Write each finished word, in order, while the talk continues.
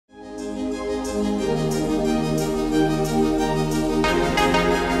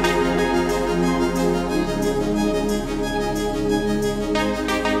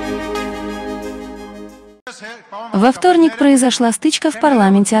Во вторник произошла стычка в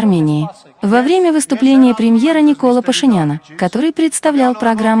парламенте Армении. Во время выступления премьера Никола Пашиняна, который представлял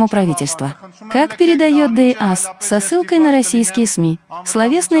программу правительства. Как передает ДАС со ссылкой на российские СМИ,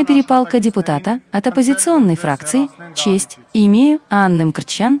 словесная перепалка депутата от оппозиционной фракции «Честь имею» Анны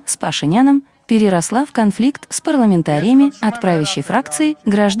Мкртчян с Пашиняном переросла в конфликт с парламентариями от правящей фракции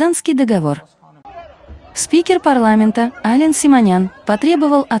 «Гражданский договор». Спикер парламента Ален Симонян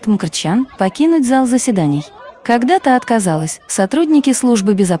потребовал от Мкртчян покинуть зал заседаний. Когда та отказалась, сотрудники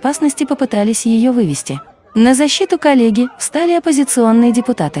службы безопасности попытались ее вывести. На защиту коллеги встали оппозиционные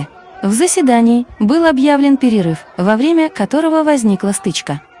депутаты. В заседании был объявлен перерыв, во время которого возникла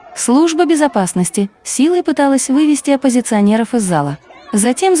стычка. Служба безопасности силой пыталась вывести оппозиционеров из зала.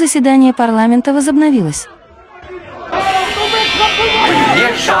 Затем заседание парламента возобновилось.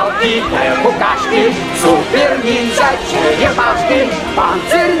 Жалкие букашки, супер-ниндзя, черепашки,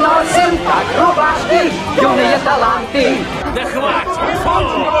 панцирь носим, как рубашки, юные таланты. Да хватит!